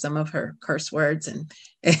over some of her curse words and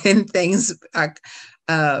things. I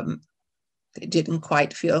didn't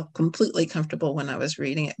quite feel completely comfortable when I was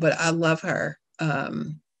reading it, but I love her.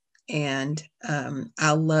 And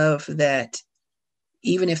I love that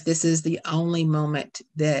even if this is the only moment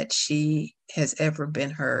that she has ever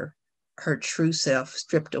been her true self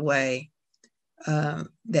stripped away,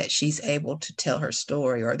 that she's able to tell her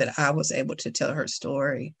story, or that I was able to tell her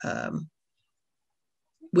story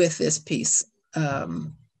with this piece.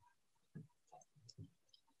 And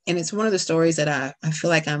it's one of the stories that I feel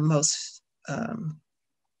like I'm most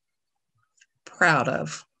proud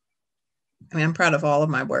of. I mean, I'm proud of all of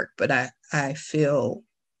my work, but I feel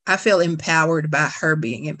empowered by her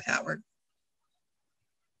being empowered.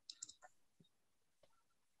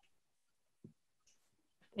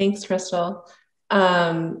 Thanks, Crystal.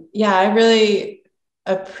 Yeah, I really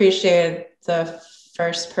appreciated the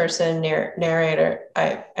first person narrator.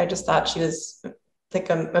 I just thought she was like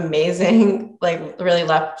amazing, like really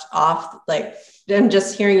left off, like, and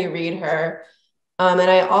just hearing you read her. And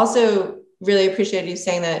I also really appreciated you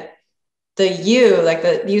saying that the you, like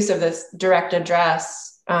the use of this direct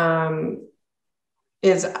address,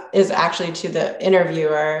 is actually to the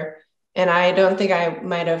interviewer. And I don't think I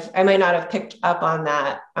might not have picked up on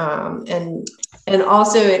that. And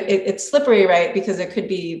also it's slippery, right? Because it could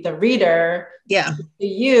be the reader, yeah, the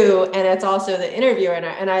you, and it's also the interviewer.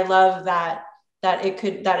 And I love that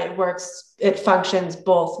it works, it functions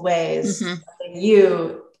both ways. Mm-hmm. The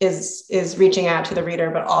you is reaching out to the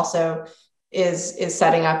reader, but also is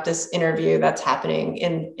setting up this interview that's happening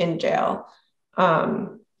in jail.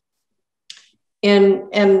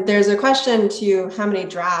 And there's a question to how many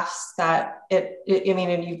drafts that I mean,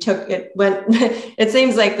 and you took it went, it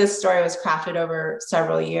seems like this story was crafted over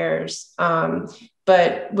several years.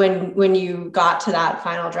 But when you got to that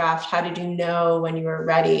final draft, how did you know when you were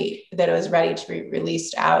ready, that it was ready to be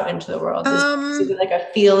released out into the world? Is it like a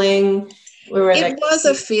feeling? It was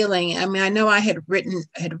a feeling. I mean, I know I had written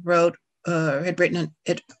it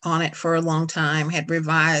on it for a long time, had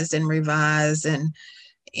revised and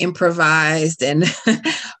improvised and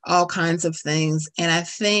all kinds of things. And I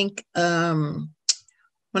think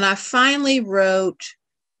when I finally wrote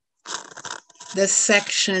the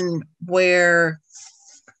section where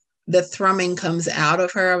the thrumming comes out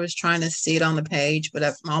of her, I was trying to see it on the page,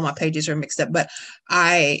 but all my pages are mixed up. But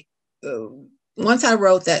once I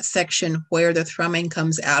wrote that section where the thrumming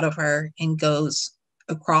comes out of her and goes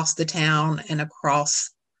across the town and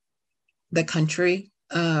across the country,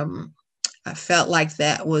 I felt like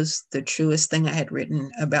that was the truest thing I had written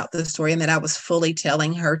about the story, and that I was fully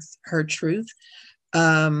telling her truth,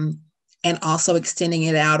 and also extending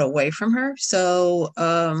it out away from her. So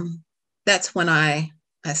that's when I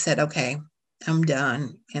said, okay, I'm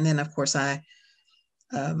done. And then, of course, I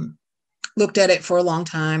looked at it for a long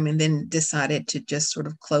time and then decided to just sort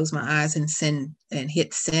of close my eyes and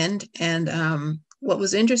hit send. And what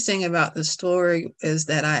was interesting about the story is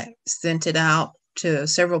that I sent it out to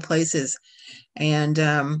several places, and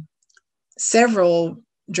several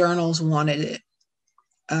journals wanted it.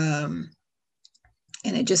 And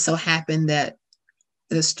it just so happened that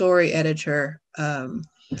the story editor,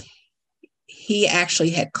 he actually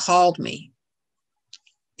had called me,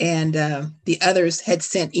 and the others had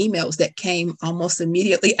sent emails that came almost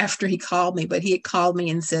immediately after he called me. But he had called me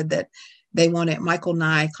and said that they wanted, Michael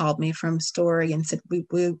Nye called me from Story and said,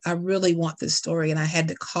 I really want this story, and I had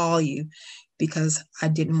to call you because I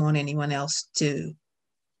didn't want anyone else to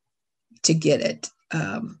get it.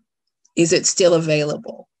 Is it still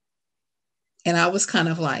available? And I was kind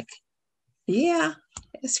of like, yeah,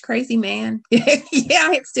 it's crazy, man.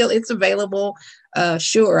 Yeah, it's available.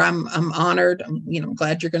 Sure, I'm honored. I'm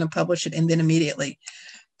glad you're going to publish it. And then immediately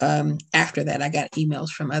after that, I got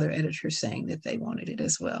emails from other editors saying that they wanted it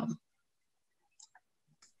as well.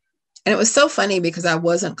 And it was so funny because I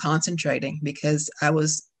wasn't concentrating, because I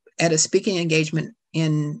was at a speaking engagement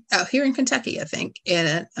out here in Kentucky, I think,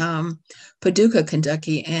 in Paducah,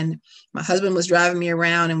 Kentucky. And my husband was driving me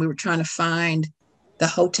around, and we were trying to find the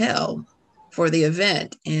hotel for the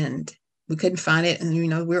event, and we couldn't find it. And,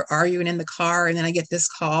 we were arguing in the car, and then I get this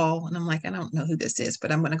call, and I'm like, I don't know who this is,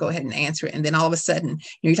 but I'm going to go ahead and answer it. And then all of a sudden,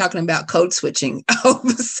 you're talking about code switching. All of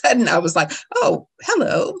a sudden I was like, oh,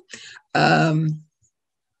 hello.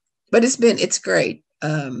 But it's great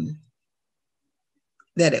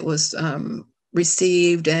that it was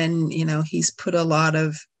received, and he's put a lot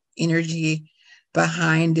of energy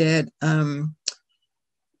behind it.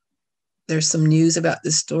 There's some news about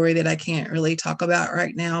this story that I can't really talk about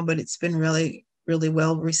right now, but it's been really, really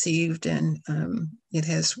well received, and it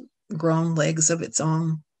has grown legs of its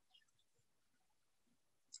own.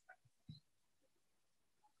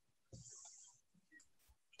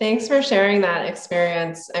 Thanks for sharing that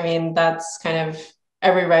experience. I mean, that's kind of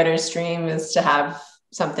every writer's dream, is to have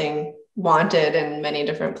something wanted in many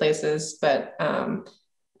different places. But I'm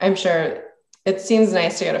sure it seems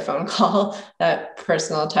nice to get a phone call, that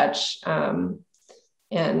personal touch. And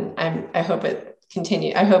I hope it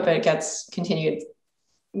continue. I hope it gets continued,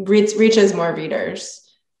 reaches more readers.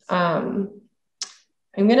 The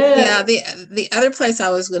other place I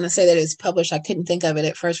was gonna say that is published, I couldn't think of it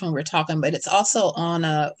at first when we were talking, but it's also on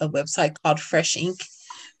a website called Fresh Ink.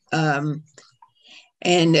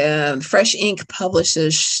 And Fresh Ink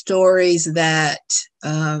publishes stories that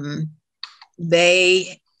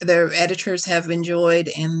they their editors have enjoyed,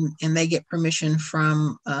 and they get permission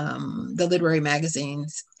from the literary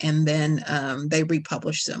magazines, and then they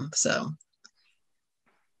republish them. So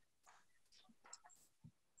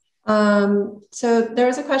there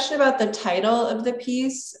was a question about the title of the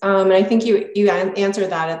piece, and I think you answered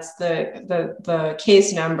that. It's the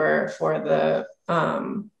case number for the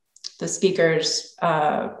speakers.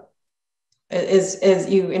 Is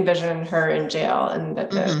you envision her in jail, and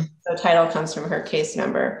that the title comes from her case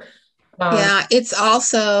number. Yeah, it's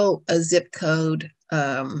also a zip code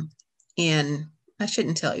in. I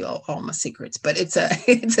shouldn't tell you all my secrets, but it's a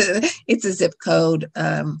zip code.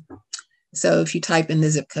 So if you type in the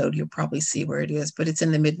zip code, you'll probably see where it is, but it's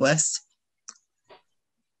in the Midwest.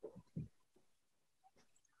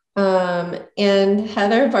 And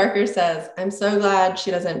Heather Barker says, I'm so glad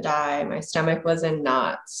she doesn't die. My stomach was in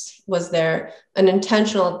knots. Was there an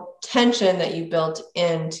intentional tension that you built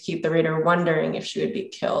in to keep the reader wondering if she would be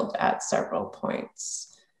killed at several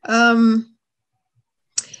points?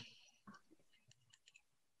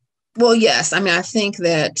 Well, yes. I mean, I think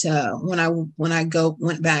that when I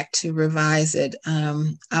went back to revise it,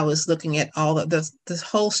 I was looking at all of this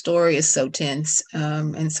whole story is so tense,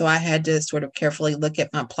 and so I had to sort of carefully look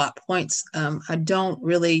at my plot points. I don't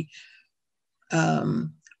really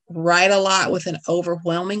write a lot with an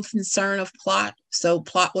overwhelming concern of plot, so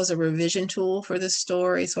plot was a revision tool for this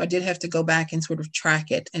story. So I did have to go back and sort of track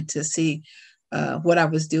it and to see what I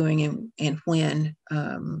was doing and when.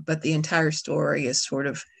 But the entire story is sort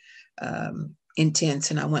of intense,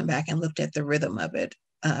 and I went back and looked at the rhythm of it,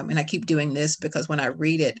 and I keep doing this because when I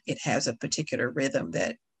read it, it has a particular rhythm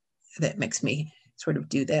that makes me sort of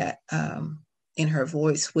do that in her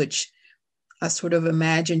voice, which I sort of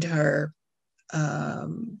imagined her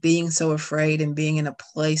being so afraid and being in a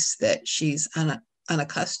place that she's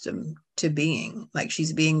unaccustomed to being, like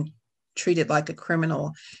she's being treated like a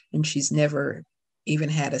criminal, and she's never even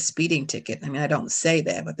had a speeding ticket. I mean, I don't say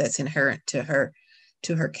that, but that's inherent to her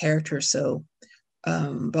character. So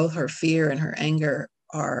both her fear and her anger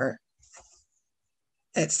are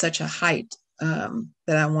at such a height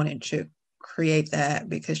that I wanted to create that,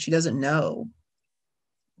 because she doesn't know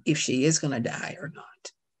if she is going to die or not.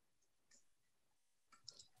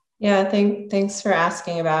 Yeah, thanks for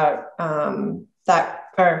asking about that,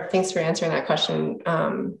 or thanks for answering that question.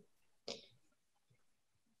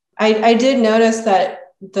 I did notice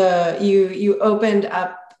that you opened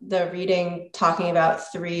up the reading talking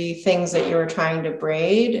about 3 things that you were trying to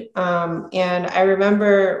braid. And I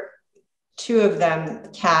remember 2 of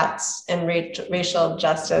them, cats and racial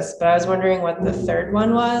justice, but I was wondering what the third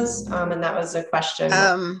one was. And that was a question.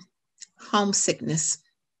 Homesickness.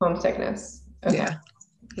 Homesickness. Okay.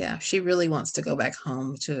 Yeah. She really wants to go back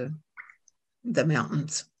home to the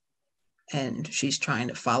mountains, and she's trying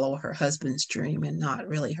to follow her husband's dream and not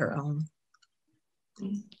really her own.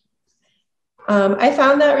 I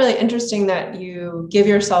found that really interesting that you give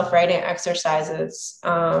yourself writing exercises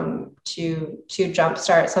to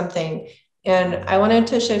jumpstart something. And I wanted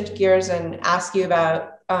to shift gears and ask you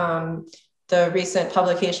about the recent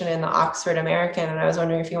publication in the Oxford American. And I was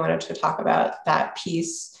wondering if you wanted to talk about that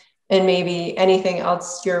piece and maybe anything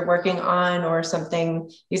else you're working on, or something.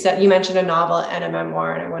 You mentioned a novel and a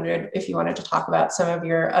memoir, and I wondered if you wanted to talk about some of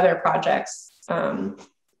your other projects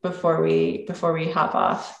before we hop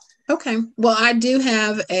off. Okay. Well, I do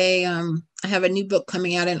have I have a new book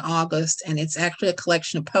coming out in August, and it's actually a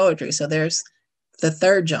collection of poetry. So there's the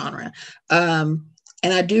third genre. And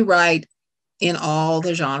I do write in all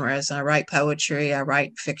the genres. I write poetry, I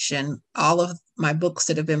write fiction. All of my books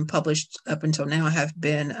that have been published up until now have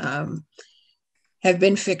been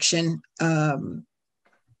fiction. And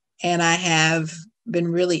I have been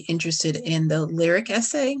really interested in the lyric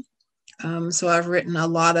essay. So I've written a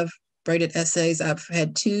lot of braided essays. I've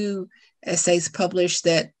had 2 essays published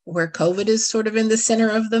where COVID is sort of in the center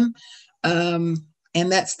of them. And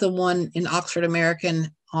that's the one in Oxford American,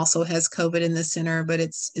 also has COVID in the center, but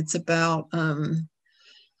it's about,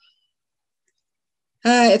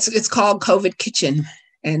 it's called COVID Kitchen.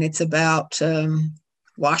 And it's about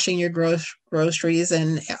washing your groceries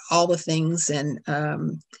and all the things. And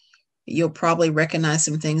you'll probably recognize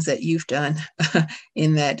some things that you've done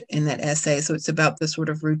in that essay. So it's about the sort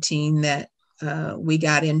of routine that we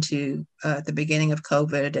got into at the beginning of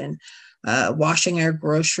COVID, and washing our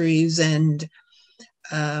groceries, and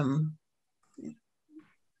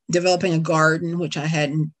developing a garden, which I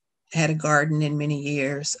hadn't had a garden in many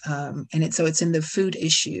years. And it's in the food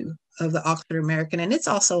issue of the Oxford American, and it's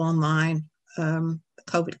also online, the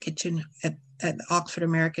COVID Kitchen at the Oxford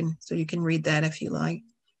American. So you can read that if you like.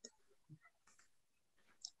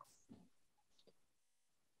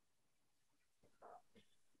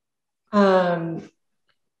 Are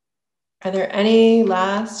there any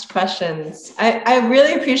last questions? I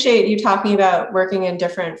really appreciate you talking about working in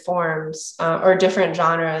different forms or different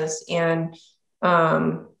genres. And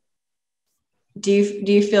do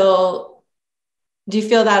you feel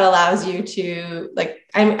that allows you to, like,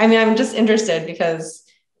 I mean, I'm just interested because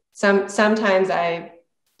sometimes I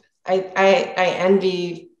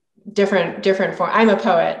envy different form. I'm a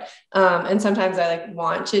poet, and sometimes I like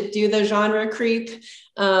want to do the genre creep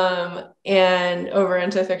and over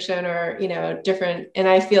into fiction, or different. And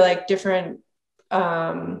I feel like different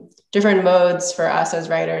modes for us as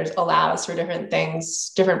writers allows for different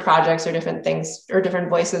things, different projects, or different things, or different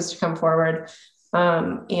voices to come forward.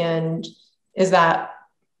 And is that?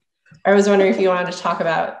 I was wondering if you wanted to talk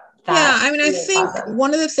about that. Yeah, I mean, I think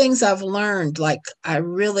one of the things I've learned, like I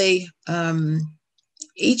really,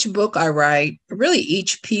 each book I write, really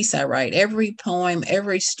each piece I write, every poem,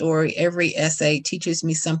 every story, every essay teaches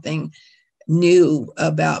me something new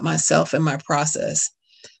about myself and my process.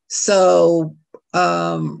 So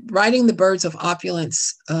writing the Birds of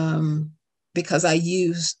Opulence, because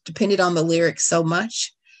depended on the lyrics so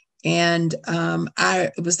much. And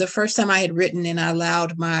it was the first time I had written, and I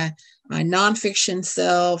allowed my nonfiction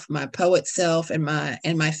self, my poet self, and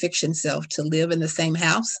my fiction self to live in the same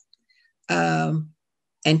house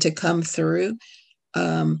and to come through.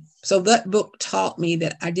 So that book taught me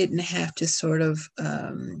that I didn't have to sort of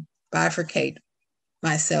bifurcate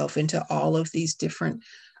myself into all of these different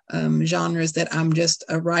genres, that I'm just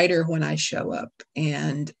a writer when I show up.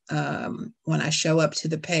 And when I show up to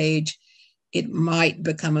the page, it might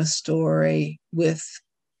become a story with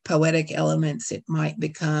poetic elements. It might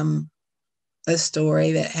become a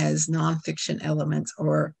story that has nonfiction elements,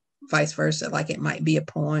 or vice versa. Like it might be a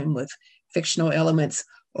poem with fictional elements,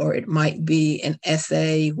 or it might be an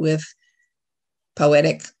essay with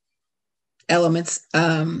poetic elements.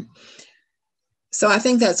 So I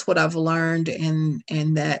think that's what I've learned, and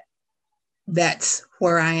that's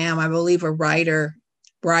where I am. I believe a writer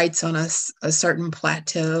writes on a certain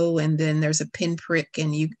plateau, and then there's a pinprick,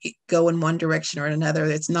 and you go in one direction or another.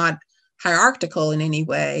 It's not hierarchical in any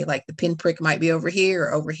way. Like the pinprick might be over here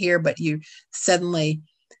or over here, but you suddenly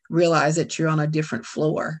realize that you're on a different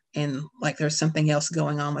floor, and like there's something else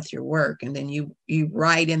going on with your work. And then you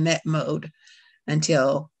write in that mode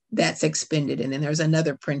until that's expended. And then there's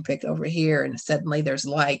another pinprick over here, and suddenly there's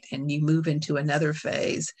light, and you move into another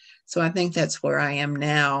phase. So I think that's where I am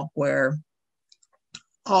now, where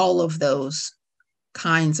all of those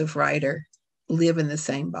kinds of writer live in the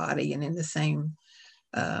same body and in the same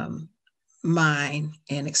mind,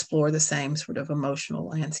 and explore the same sort of emotional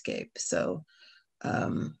landscape. So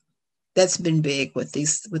that's been big with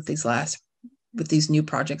these new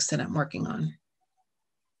projects that I'm working on.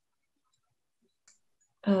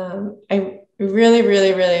 I really,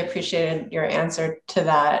 really, really appreciated your answer to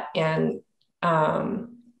that. And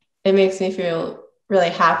it makes me feel really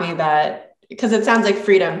happy that, because it sounds like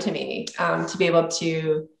freedom to me, to be able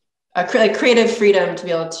to, like creative freedom to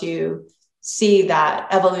be able to see that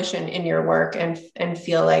evolution in your work, and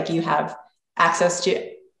feel like you have access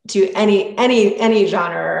to any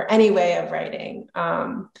genre or any way of writing.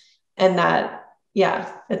 And that,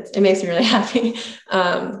 yeah, it makes me really happy.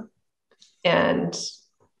 And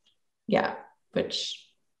yeah, which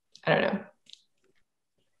I don't know.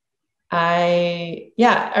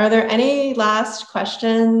 Are there any last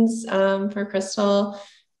questions for Crystal?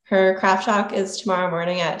 Her craft talk is tomorrow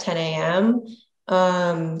morning at 10 a.m.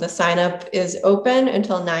 The sign up is open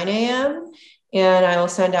until 9 a.m. And I will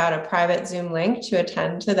send out a private Zoom link to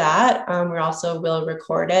attend to that. We also will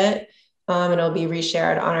record it, and it'll be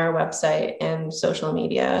reshared on our website and social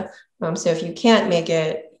media. So if you can't make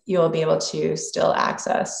it, you will be able to still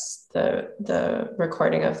access the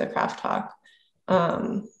recording of the craft talk.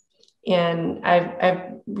 And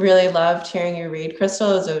I really loved hearing you read,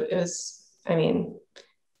 Crystal. It was really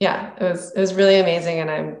amazing. And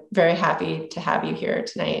I'm very happy to have you here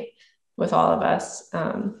tonight with all of us.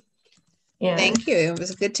 Thank you. It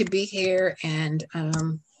was good to be here, and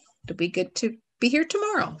it'll be good to be here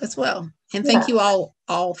tomorrow as well. And thank you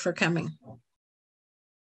all for coming.